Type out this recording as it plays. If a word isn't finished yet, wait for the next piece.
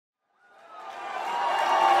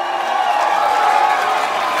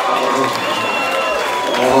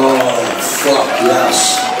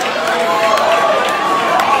Yes.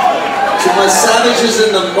 To my savages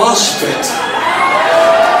in the mosh pit,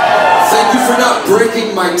 thank you for not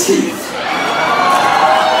breaking my teeth.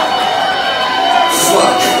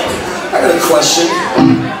 Fuck. I got a question.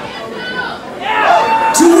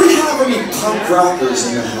 Do we have any punk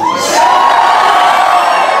rockers in the house?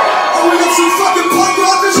 Oh, we got some fucking punk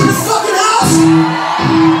rockers!